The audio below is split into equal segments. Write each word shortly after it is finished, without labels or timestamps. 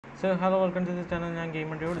So hello welcome to this channel. ഞാൻ game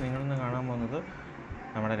വണ്ടിയോട് നിങ്ങളിന്ന് കാണാൻ പോകുന്നത്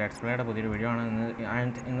നമ്മുടെ ലെറ്റ്സ് പ്ലേയുടെ പുതിയൊരു വീഡിയോ ആണ്.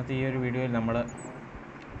 ഇന്നത്തെ ഈ ഒരു വീഡിയോയിൽ നമ്മൾ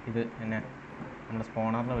നമ്മുടെ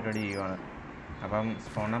സ്പോണറിൻ്റെ പരിപാടി ചെയ്യുവാണ്. അപ്പം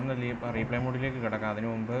സ്പോണറിൻ്റെ റീപ്ലേ മോഡിലേക്ക് കിടക്കാം.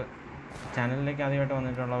 അതിനു മുമ്പ് ചാനലിലേക്ക് ആദ്യമായിട്ട്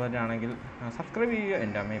വന്നിട്ടുള്ളവരാണെങ്കിൽ സബ്സ്ക്രൈബ് ചെയ്യുക.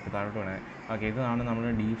 എൻ്റെ അമ്മ ഇപ്പോൾ താഴോട്ട് വേണേ. ഓക്കെ, ഇതാണ് നമ്മൾ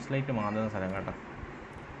ഡീപ്പ് സ്ലൈറ്റ് മാറുന്ന സ്ഥലം കേട്ടോ.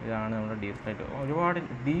 ഇതാണ് നമ്മുടെ ഡീപ്പ് സ്ലൈറ്റ്. ഒരുപാട്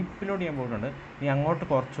ഡീപ്പിലോട്ട് ഞാൻ പോയിട്ടുണ്ട്. ഇനി അങ്ങോട്ട്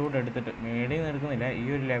കുറച്ചുകൂടെ എടുത്തിട്ട്, മേടിയിൽ നിന്ന് എടുക്കുന്നില്ല, ഈ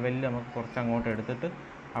ഒരു ലെവലിൽ നമുക്ക് കുറച്ച് അങ്ങോട്ട് എടുത്തിട്ട്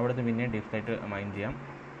അവിടുത്തെ പിന്നെയും ഡീപ്പ് സ്ലൈറ്റ് മൈൻ ചെയ്യാം.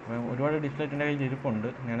 അപ്പം ഒരുപാട് ഡീപ്പ് സ്ലൈറ്റിൻ്റെ കയ്യിൽ ഇരിപ്പുണ്ട്.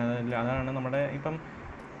 അതാണ്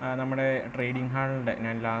നമ്മുടെ ട്രേഡിംഗ് ഹാളിൻ്റെ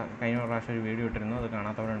ഞാൻ കഴിഞ്ഞ പ്രാവശ്യം ഒരു വീഡിയോ ഇട്ടിരുന്നു. അത്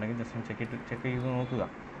കാണാത്തവരുണ്ടെങ്കിൽ ജസ്റ്റ് ചെക്ക് ചെയ്ത് നോക്കുക.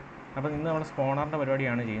 അപ്പോൾ ഇന്ന് നമ്മൾ സ്പോണറിൻ്റെ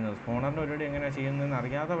പരിപാടിയാണ് ചെയ്യുന്നത്. സ്പോണറിൻ്റെ പരിപാടി എങ്ങനെയാണ് ചെയ്യുന്നതെന്ന്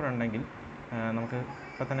അറിയാത്തവരുണ്ടെങ്കിൽ നമുക്ക്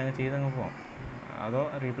ഇപ്പം തന്നെ അങ്ങ് ചെയ്തങ്ങ് പോകാം. അതോ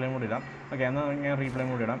റീപ്ലേ മോഡ് ഇടാം. ഓക്കെ, എന്നാൽ ഞാൻ റീപ്ലേ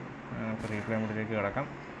മോഡ് ഇടാം. നമുക്ക് റീപ്ലേ മോഡിലേക്ക് കിടക്കാം.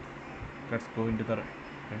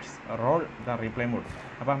 Let's role the replay mode.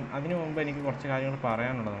 അപ്പം അതിനു മുമ്പ് എനിക്ക് കുറച്ച് കാര്യങ്ങൾ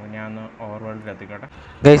പറയാനുള്ളത് ഞാൻ ഒന്ന് ഓവർവേൾഡിൽ എത്തിക്കോട്ടെ.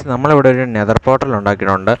 ഗൈസ്, നമ്മളിവിടെ ഒരു നെതർ പോർട്ടൽ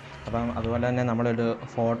ഉണ്ടാക്കിയിട്ടുണ്ട്. അപ്പം അതുപോലെ തന്നെ നമ്മളൊരു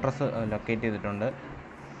ഫോർട്രസ് ലൊക്കേറ്റ് ചെയ്തിട്ടുണ്ട്.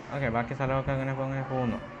 ഓക്കെ, ബാക്കി സ്ഥലമൊക്കെ അങ്ങനെ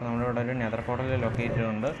പോകുന്നു. അപ്പോൾ നമ്മളിവിടെ ഒരു നെതർ പോർട്ടൽ ലൊക്കേറ്റ്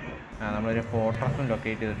ചെയ്തിട്ടുണ്ട്. നമ്മളൊരു ഫോർട്രസും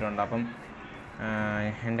ലൊക്കേറ്റ് ചെയ്തിട്ടുണ്ട്. അപ്പം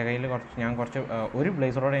എൻ്റെ കയ്യിൽ കുറച്ച് ഒരു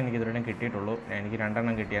ബ്ലേസ് റോഡ് എനിക്ക് ഇതുവരെ കിട്ടിയിട്ടുള്ളൂ. എനിക്ക് 2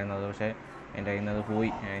 എണ്ണം കിട്ടിയായിരുന്നു. പക്ഷേ എൻ്റെ കയ്യിൽ നിന്ന് അത്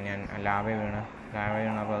പോയി. ഞാൻ ലാവ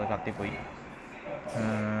വീണപ്പോൾ അത് കത്തിപ്പോയി.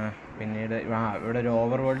 പിന്നീട് ഇവിടെ ഒരു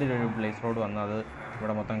ഓവർവേൾഡിലൊരു ബ്ലേസ് റോഡ് വന്നു. അത്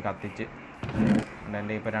ഇവിടെ മൊത്തം കത്തിച്ച്.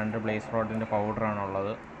 എൻ്റെ ഇപ്പോൾ 2 ബ്ലേസ് റോഡിൻ്റെ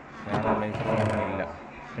പൗഡറാണുള്ളത്. വേറെ ബ്ലേസ് റോഡൊന്നും ഇല്ല.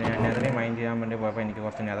 പിന്നെ ഞാൻ നെതറിൽ മൈൻ ചെയ്യാൻ വേണ്ടി പോയപ്പോൾ എനിക്ക്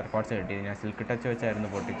കുറച്ച് നെതർ കോട്ട്സ് കിട്ടിയത്. ഞാൻ സിൽക്ക് ടച്ച്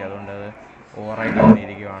വെച്ചായിരുന്നു പൊട്ടിച്ചത്. അതുകൊണ്ട് അത് ഓവറായിട്ട്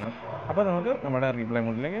വന്നിരിക്കുകയാണ്. അപ്പോൾ നമുക്ക് നമ്മുടെ റീപ്ലേ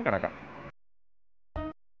മോഡിലേക്ക് കിടക്കാം.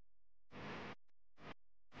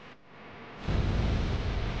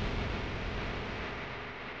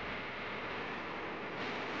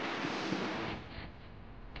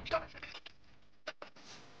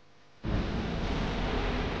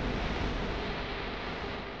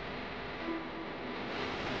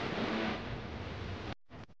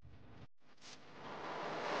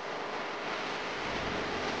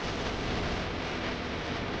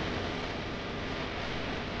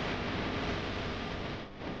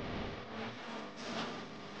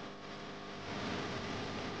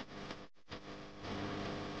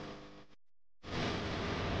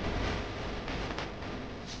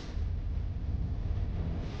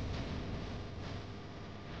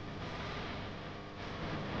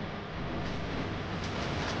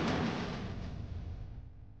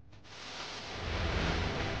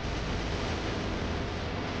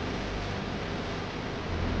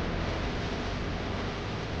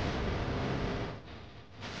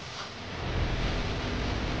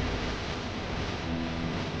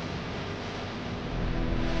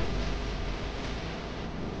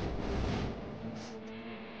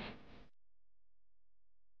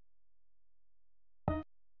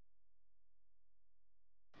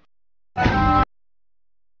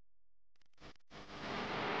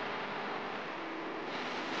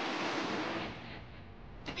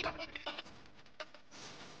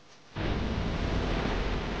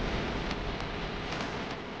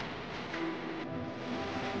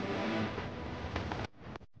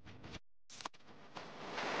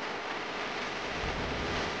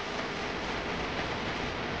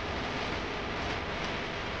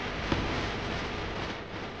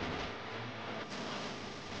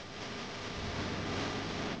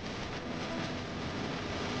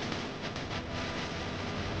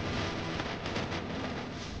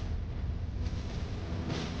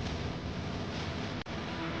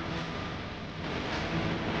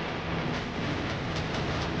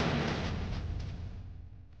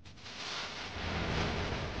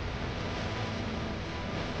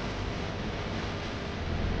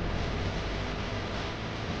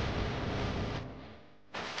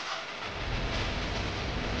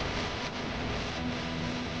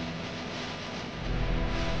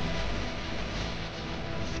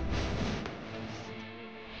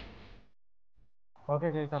 ഓക്കെ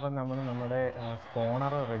ഗൈസ്, അപ്പം നമ്മൾ നമ്മുടെ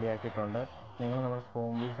സ്പോണർ റെഡി ആക്കിയിട്ടുണ്ട്. നിങ്ങൾ നമ്മുടെ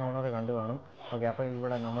സ്പോണർ കണ്ടു കാണും. ഓക്കെ, അപ്പോൾ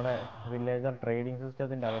ഇവിടെ നമ്മുടെ വില്ലേജർ ട്രേഡിംഗ്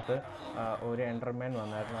സിസ്റ്റത്തിൻ്റെ അകത്ത് ഒരു എൻഡർമാൻ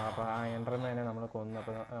വന്നായിരുന്നു. അപ്പോൾ ആ എൻഡർമാനെ നമ്മൾ കൊന്നു.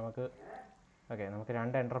 അപ്പോൾ നമുക്ക്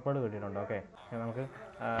 2 എൻഡർപേൾ കിട്ടിയിട്ടുണ്ട്. ഓക്കെ,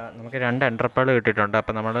 നമുക്ക് 2 എൻഡർപേൾ കിട്ടിയിട്ടുണ്ട്.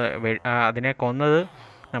 അപ്പോൾ നമ്മൾ അതിനെ കൊന്നത്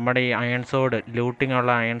നമ്മുടെ ഈ അയൺ സോഡ്, ലൂട്ടിംഗ്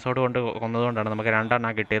ഉള്ള അയൺ സോഡ് കൊണ്ട് കൊന്നതുകൊണ്ടാണ് നമുക്ക് 2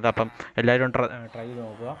 എണ്ണം കിട്ടിയത്. അപ്പം എല്ലാവരും ട്രൈ ചെയ്ത്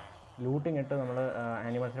നോക്കുക. ലൂട്ടിങ് ഇട്ട് നമ്മൾ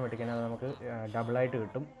ആനിമൽസിനെ വെട്ടിക്കഴിഞ്ഞാൽ അത് നമുക്ക് ഡബിളായിട്ട്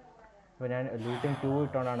കിട്ടും. അപ്പോൾ ഞാൻ ലൂട്ടിങ് 2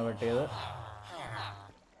 ഇട്ടുകൊണ്ടാണ് വെട്ടിയത്.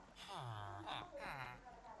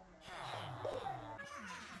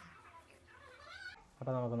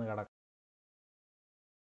 അപ്പോൾ നമുക്കൊന്ന് കിടക്കാം.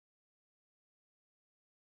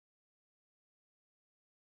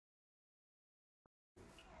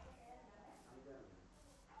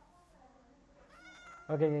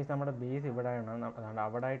 ഓക്കെ ഗൈസ്, നമ്മുടെ ബേസ് ഇവിടെയാണ്. അതുകൊണ്ട്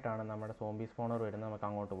അവിടെ ആയിട്ടാണ് നമ്മുടെ സോംബി സ്പോണർ വരുന്നത്. നമുക്ക്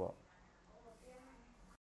അങ്ങോട്ട് പോകാം.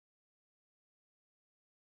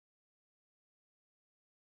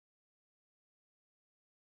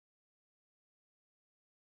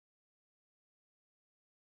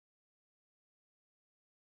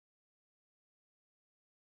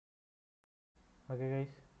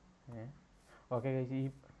 ഓക്കെ ഗൈസ് ഈ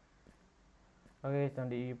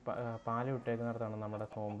പാല് വിട്ടേക്കുന്നിടത്താണ് നമ്മുടെ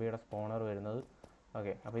സോംബിയുടെ സ്പോണർ വരുന്നത്.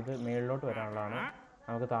 ഓക്കെ, അപ്പോൾ ഇത് മേളിലോട്ട് വരാനുള്ളതാണ്.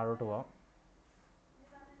 നമുക്ക് താഴോട്ട് പോവാം.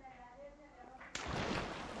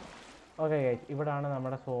 ഓക്കെ ഗൈസ്, ഇവിടാണ്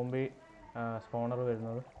നമ്മുടെ സോംബി സ്പോണർ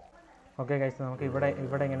വരുന്നത്. ഓക്കെ ഗൈസ്, നമുക്ക്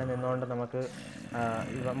ഇവിടെ ഇങ്ങനെ നിന്നുകൊണ്ട് നമുക്ക്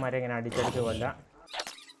ഇവന്മാരെ ഇങ്ങനെ അടിച്ചടിച്ച് കൊല്ലാം.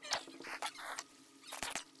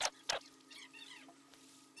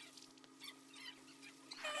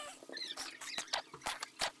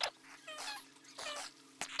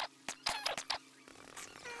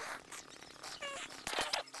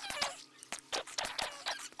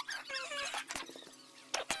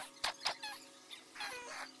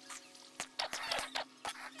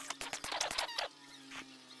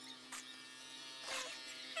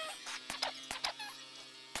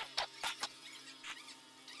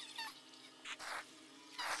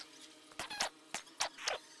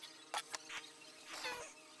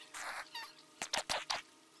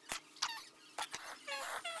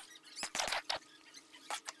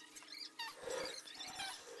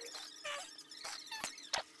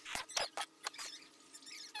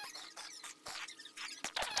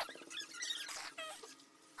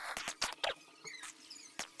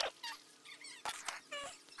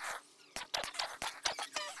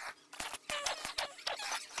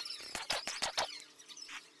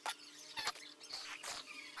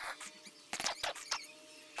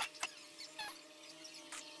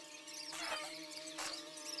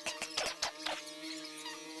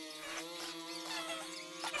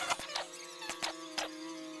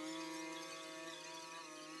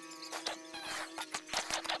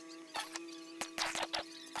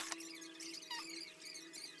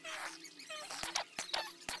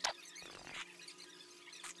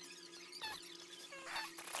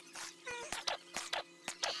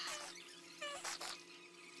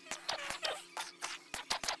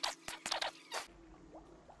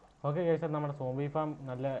 ഓക്കെ ഗൈസ്, നമ്മുടെ സോംബി ഫാം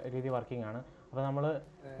നല്ല രീതിയിൽ വർക്കിംഗ് ആണ്. അപ്പോൾ നമ്മൾ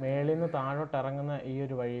മേളിൽ നിന്ന് താഴോട്ട് ഇറങ്ങുന്ന ഈ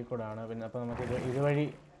ഒരു വഴി കൂടാണ്. പിന്നെ അപ്പോൾ നമുക്ക്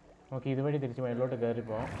ഇതുവഴി തിരിച്ച് മേളിലോട്ട് കയറി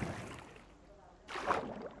പോകാം.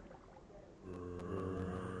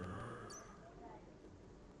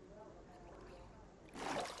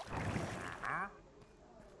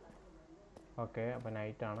 ഓക്കെ, അപ്പോൾ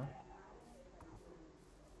നൈറ്റാണ്.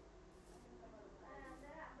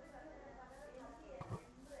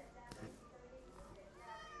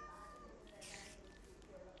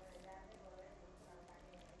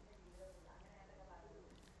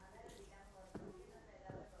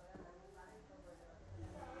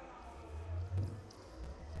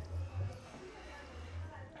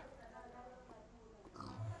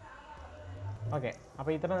 ഓക്കെ,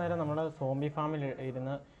 അപ്പോൾ ഇത്ര നേരം നമ്മൾ സോംബി ഫാമിൽ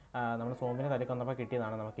ഇരുന്ന് നമ്മൾ സോംബിനെ തല്ലിക്കൊന്നപ്പോൾ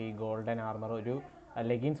കിട്ടിയതാണ് നമുക്ക് ഈ ഗോൾഡൻ ആർമർ. ഒരു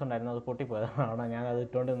ലെഗിൻസ് ഉണ്ടായിരുന്നു, അത് പൊട്ടിപ്പോയതാണ്. ഞാൻ അത്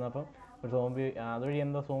ഇട്ടുകൊണ്ട് നിന്നപ്പം ഒരു സോംബി അതുവഴി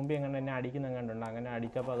എന്തോ സോംബി എങ്ങനെ എന്നെ അടിക്കുന്നെങ്ങാണ്ടുണ്ട്. അങ്ങനെ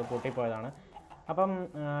അടിച്ചപ്പോൾ അത് പൊട്ടിപ്പോയതാണ്. അപ്പം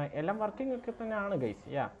എല്ലാം വർക്കിംഗ് ഒക്കെ തന്നെയാണ് ഗൈസ്.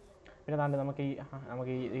 പിന്നെ താണ്ട്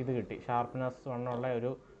നമുക്ക് ഇത് കിട്ടി, ഷാർപ്പ്നെസ് 1 ഉള്ള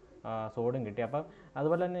ഒരു സോഡും കിട്ടി. അപ്പം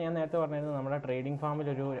അതുപോലെ തന്നെ ഞാൻ നേരത്തെ പറഞ്ഞിരുന്നു നമ്മുടെ ട്രേഡിംഗ്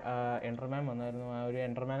ഫാമിലൊരു എൻഡർമാൻ വന്നായിരുന്നു. ആ ഒരു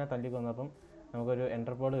എൻഡർമാനെ തല്ലിക്കൊന്നപ്പം നമുക്കൊരു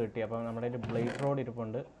എൻ്റർപോഡ് കിട്ടി. അപ്പം നമ്മുടെ ഒരു ബ്ലേഡ് റോഡ്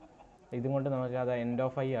ഇരിപ്പുണ്ട്. ഇതും കൊണ്ട് നമുക്ക് അത് എൻഡ്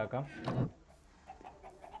ഓഫ് ഐ ആക്കാം.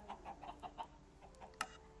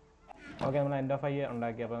 ഓക്കെ, നമ്മൾ എൻഡ് ഓഫ് ഐ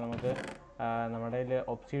ഉണ്ടാക്കി. അപ്പോൾ നമുക്ക് നമ്മുടെ കയ്യിൽ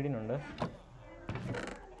ഒബ്സിഡിയൻ ഉണ്ട്.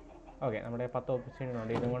 ഓക്കെ, നമ്മുടെ 10 ഒബ്സിഡിയൻ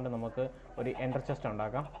ഉണ്ട്. ഇതും കൊണ്ട് നമുക്ക് ഒരു എൻഡർ ചെസ്റ്റ്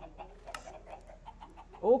ഉണ്ടാക്കാം.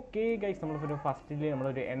 ഓക്കെ ഗൈസ്, നമ്മളിപ്പോൾ ഫസ്റ്റിൽ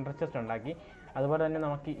നമ്മളൊരു എൻഡർ ചെസ്റ്റ് ഉണ്ടാക്കി. അതുപോലെ തന്നെ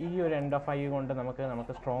നമുക്ക് ഈ ഒരു എൻഡ് ഓഫ് ഐ കൊണ്ട്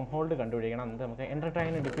നമുക്ക് സ്ട്രോങ് ഹോൾഡ് കണ്ടുപിടിക്കണം. എന്നിട്ട് നമുക്ക്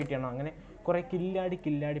എൻ്റർടൈനെ ഡിഫീറ്റ് ചെയ്യണം. അങ്ങനെ കുറേ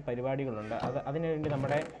കില്ലാടി പരിപാടികളുണ്ട്. അതിനുവേണ്ടി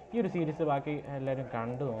നമ്മുടെ ഈ ഒരു സീരീസ് ബാക്കി എല്ലാവരും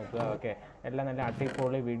കണ്ടു നോക്കുക. ഓക്കെ, എല്ലാം നല്ല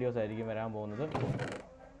അടിപൊളി വീഡിയോസ് ആയിരിക്കും വരാൻ പോകുന്നത്.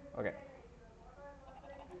 ഓക്കെ,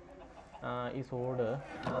 ഈ സോഡ്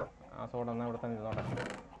എന്നാൽ ഇവിടെ തന്നെ ഇരുന്നോട്ടെ.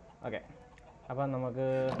 ഓക്കെ, അപ്പം നമുക്ക്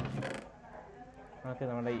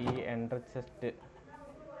നമ്മുടെ ഈ എൻഡർ ചെസ്റ്റ്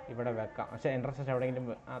ഇവിടെ വെക്കാം. പക്ഷേ എൻഡർ ചെസ്റ്റ് എവിടെയെങ്കിലും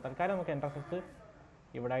തൽക്കാലം നമുക്ക് എൻഡർ ചെസ്റ്റ്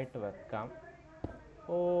ഇവിടെ ആയിട്ട് വെക്കാം.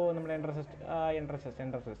 നമ്മുടെ എൻഡർ ചെസ്റ്റ്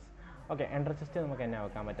ഓക്കെ, എൻഡർ ചെസ്റ്റ് നമുക്ക് എന്നാ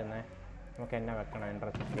വെക്കാൻ പറ്റുന്നത്? നമുക്ക് എന്നാ വെക്കണം എൻഡർ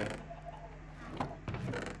ചെസ്റ്റ്?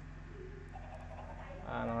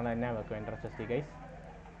 നമ്മൾ എന്നാ വെക്കും എൻഡർ ചെസ്റ്റ് ഗൈസ്?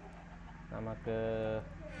 നമുക്ക്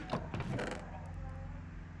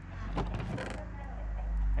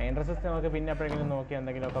എൻഡർ ചെസ്റ്റ് നമുക്ക് പിന്നെ എപ്പോഴെങ്കിലും നോക്കി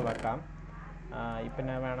എന്തെങ്കിലുമൊക്കെ വെക്കാം. ഇപ്പം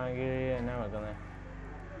ഞാൻ വേണമെങ്കിൽ എന്നാ വെക്കുന്നത്?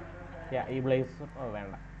 ഈ ബ്ലേസ്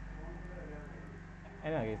വേണ്ട.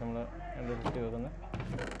 എന്നാ കേസ് നമ്മൾ എൻട്രസിസ്റ്റ് വെക്കുന്നത്?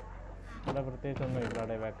 ഇവിടെ പ്രത്യേകിച്ചൊന്നും ഇല്ല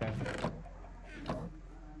അവിടെ വെക്കാൻ.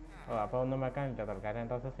 അപ്പോൾ ഒന്നും വെക്കാനില്ല. തൽക്കാലം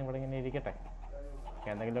എൻട്രസിസ്റ്റ് ഇവിടെ ഇങ്ങനെ ഇരിക്കട്ടെ.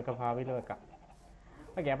 എന്തെങ്കിലുമൊക്കെ ഭാവിയിൽ വെക്കാം.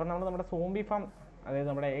 ഓക്കെ, അപ്പം നമ്മൾ നമ്മുടെ സോംബി ഫാം, അതായത്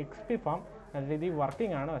നമ്മുടെ XP ഫാം നല്ല രീതിയിൽ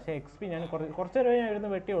വർക്കിംഗ് ആണ്. പക്ഷേ XP ഞാൻ കുറച്ച് നേരമേ ഞാൻ ഇരുന്ന്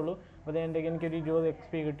വെട്ടിയുള്ളൂ. അപ്പോൾ എനിക്കൊരു 20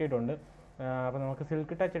 XP കിട്ടിയിട്ടുണ്ട്. അപ്പോൾ നമുക്ക്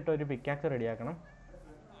സിൽക്ക് ടച്ച് ഇട്ട് ഒരു പിക്കാക്സ് റെഡിയാക്കണം.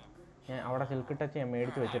 ഞാൻ അവിടെ സിൽക്ക് ടച്ച് ഞാൻ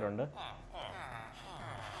മേടിച്ച് വെച്ചിട്ടുണ്ട്.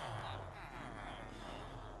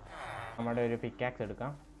 നമ്മുടെ ഒരു പിക്കാക്സ്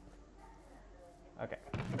എടുക്കാം. ഓക്കെ,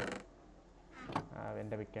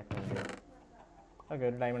 എൻ്റെ പിക്കാക്സ് ഉണ്ട്. ഓക്കെ,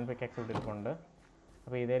 ഒരു ഡയമണ്ട് പിക്കാക്സ് ഇട്ടിട്ടുണ്ട്.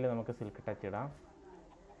 അപ്പോൾ ഇതേൽ നമുക്ക് സിൽക്ക് ടച്ച് ഇടാം.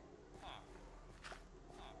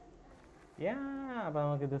 അപ്പോൾ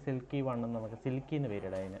നമുക്കിത് സിൽക്കി വണ്ണെന്ന് നമുക്ക് സിൽക്കി എന്ന്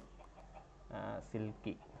പേരിടാം അതിന്.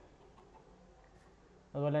 സിൽക്കി.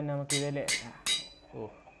 അതുപോലെ തന്നെ നമുക്കിതിൽ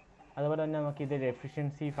അതുപോലെ തന്നെ നമുക്കിതിൽ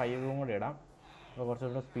എഫിഷ്യൻസി 5 കൂടെ ഇടാം. അപ്പോൾ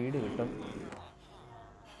കുറച്ചുകൂടെ സ്പീഡ് കിട്ടും.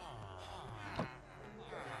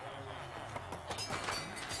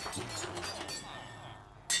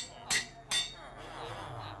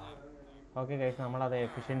 ഓക്കെ ഗൈസ്, നമ്മളത്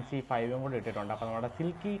എഫിഷ്യൻസി 5 കൂടെ ഇട്ടിട്ടുണ്ട്. അപ്പോൾ നമ്മുടെ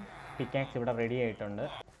സിൽക്കി പിക്കാക്സ് ഇവിടെ റെഡി ആയിട്ടുണ്ട്.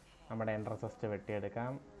 നമ്മുടെ എൻട്രസിസ്റ്റ്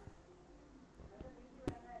വെട്ടിയെടുക്കാം.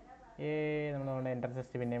 നമ്മുടെ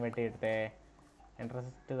എൻട്രസിസ്റ്റ് പിന്നെയും വെട്ടിയെടുത്തേ.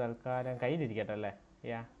 എൻട്രസിസ്റ്റ് തൽക്കാലം കയ്യിലിരിക്കട്ടെ അല്ലേ?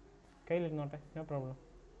 കയ്യിലിരുന്നോട്ടെ, നോ പ്രോബ്ലം.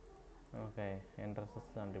 ഓക്കെ,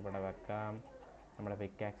 എൻട്രസിസ്റ്റ് നമുക്ക് ഇവിടെ വെക്കാം. നമ്മുടെ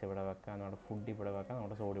പിക്കാക്സ് ഇവിടെ വെക്കാം. നമ്മുടെ ഫുഡ് ഇവിടെ വെക്കാം.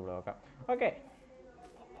 നമ്മുടെ സോഡ് ഇവിടെ വെക്കാം. ഓക്കെ,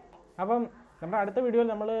 അപ്പം നമ്മുടെ അടുത്ത വീഡിയോയിൽ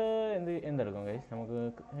നമ്മൾ എന്തെടുക്കും ഗൈസ്? നമുക്ക്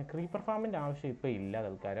ക്രീപ്പർ ഫാമിൻ്റെ ആവശ്യം ഇപ്പോൾ ഇല്ല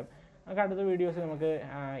തൽക്കാലം. നമുക്ക് അടുത്ത വീഡിയോസ് നമുക്ക്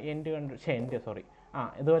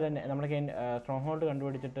ഇതുപോലെ തന്നെ നമ്മുടെ സ്ട്രോങ് ഹോൾഡ്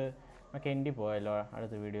കണ്ടുപിടിച്ചിട്ട് നമുക്ക് എൻഡി പോയല്ലോ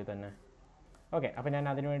അടുത്ത വീഡിയോ തന്നെ. ഓക്കെ, അപ്പോൾ ഞാൻ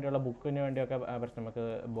അതിന് വേണ്ടിയുള്ള ബുക്കിന് വേണ്ടിയൊക്കെ പ്രശ്നം. നമുക്ക്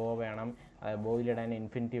ബോ വേണം, ബോയിലിടാൻ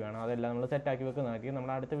ഇൻഫിനിറ്റി വേണം. അതെല്ലാം നമ്മൾ സെറ്റാക്കി വെക്കുന്നതായിരിക്കും.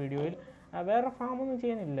 നമ്മുടെ അടുത്ത വീഡിയോയിൽ വേറെ ഫാമൊന്നും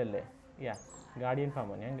ചെയ്യാനില്ലല്ലേ? ഗാർഡിയൻ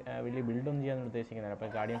ഫാമോ? ഞാൻ വലിയ ബിൽഡൊന്നും ചെയ്യാൻ ഉദ്ദേശിക്കുന്നില്ല.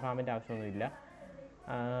 അപ്പോൾ ഗാർഡിയൻ ഫാമിൻ്റെ ആവശ്യമൊന്നുമില്ല.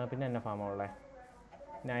 പിന്നെ എന്നാ ഫാമുള്ളത്?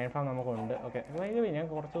 പിന്നെ അയൺ ഫാം നമുക്കുണ്ട്. ഓക്കെ, ഞാൻ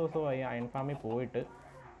കുറച്ച് ദിവസമായി അയൺ ഫാമിൽ പോയിട്ട്.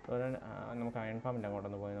 നമുക്ക് അയൺ ഫാമിൻ്റെ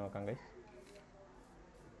അങ്ങോട്ടൊന്ന് പോയി നോക്കാം ഗൈസ്.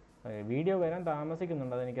 വീഡിയോ വരാൻ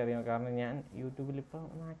താമസിക്കുന്നുണ്ട്, അതെനിക്കറിയാം. കാരണം ഞാൻ യൂട്യൂബിൽ ഇപ്പോൾ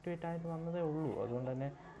ആക്ടിവേറ്റ് ആയിട്ട് വന്നതേ ഉള്ളൂ. അതുകൊണ്ട് തന്നെ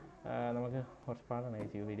നമുക്ക് കുറച്ച് പാടാണ്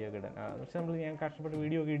ഗൈസ് വീഡിയോ ഒക്കെ ഇടാൻ. പക്ഷെ ഞാൻ കഷ്ടപ്പെട്ട്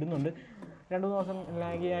വീഡിയോ ഒക്കെ ഇടുന്നുണ്ട്. 2-3 ദിവസം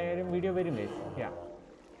ലാഗ് ആയാലും വീഡിയോ വരും ഗൈസ്.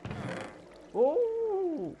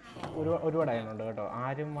 ഒരുപാട് അയണുണ്ട് കേട്ടോ.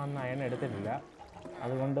 ആരും വന്ന് അയൺ എടുത്തിട്ടില്ല.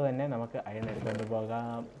 അതുകൊണ്ട് തന്നെ നമുക്ക് അയൺ എടുത്തുകൊണ്ട്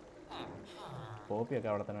പോകാം. കോപ്പിയൊക്കെ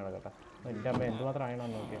അവിടെ തന്നെ കിടക്കട്ടെ. എൻ്റെ അമ്മ എന്തുമാത്രം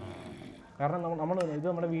അയണമെന്ന് നോക്കിയാൽ. കാരണം ഇത്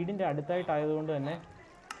നമ്മുടെ വീടിൻ്റെ അടുത്തായിട്ടായതുകൊണ്ട് തന്നെ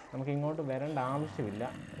നമുക്ക് ഇങ്ങോട്ട് വരേണ്ട ആവശ്യമില്ല.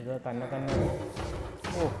 ഇത് തന്നെ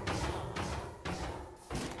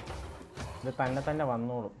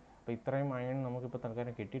വന്നോളും. അപ്പോൾ ഇത്രയും അയൺ നമുക്കിപ്പോൾ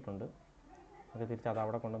തൽക്കാലം കിട്ടിയിട്ടുണ്ട്. നമുക്ക് തിരിച്ച് അത്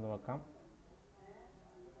അവിടെ കൊണ്ടുവന്ന് വെക്കാം.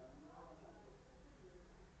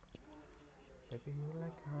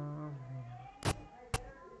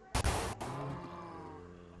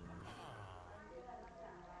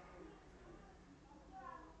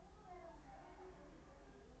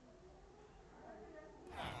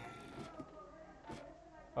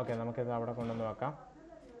 ഓക്കെ, നമുക്കിത് അവിടെ കൊണ്ടുവന്ന് വെക്കാം.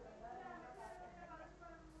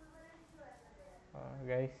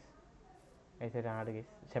 ഗൈസ് ഒരു ആട്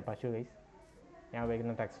ഗൈസ്, പശു ഗൈസ്. ഞാൻ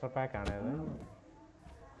ഉപയോഗിക്കുന്ന ടെക്സ്ചർ പാക്കാണ് ഇത്.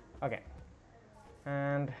 ഓക്കെ,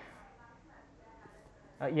 ആൻഡ്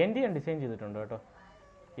എൻ്റെ ഞാൻ ഡിസൈൻ ചെയ്തിട്ടുണ്ട് കേട്ടോ.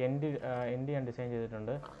 എൻ്റെ ഞാൻ ഡിസൈൻ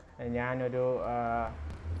ചെയ്തിട്ടുണ്ട്. ഞാനൊരു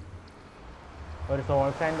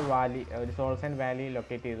സോൾസ് ആൻഡ് വാലി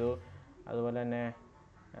ലൊക്കേറ്റ് ചെയ്തു. അതുപോലെ തന്നെ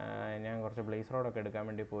ഞാൻ കുറച്ച് ബ്ലേസ് റോഡൊക്കെ എടുക്കാൻ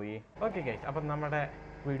വേണ്ടി പോയി. ഓക്കെ ഗൈസ്, അപ്പം നമ്മുടെ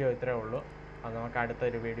വീഡിയോ ഇത്രയേ ഉള്ളൂ. അത് നമുക്ക്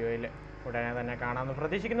അടുത്തൊരു വീഡിയോയിൽ ഉടനെ തന്നെ കാണാമെന്ന്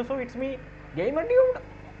പ്രതീക്ഷിക്കുന്നു. So it's me gamer dude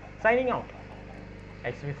signing out.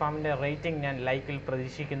 XP ഫാമിൻ്റെ റേറ്റിംഗ് ഞാൻ ലൈക്കിൽ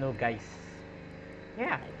പ്രതീക്ഷിക്കുന്നു ഗൈസ്.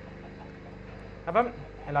 അപ്പം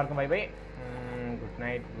എല്ലാവർക്കും bye bye, good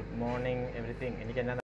night, good morning, everything. എനിക്ക് എന്നാ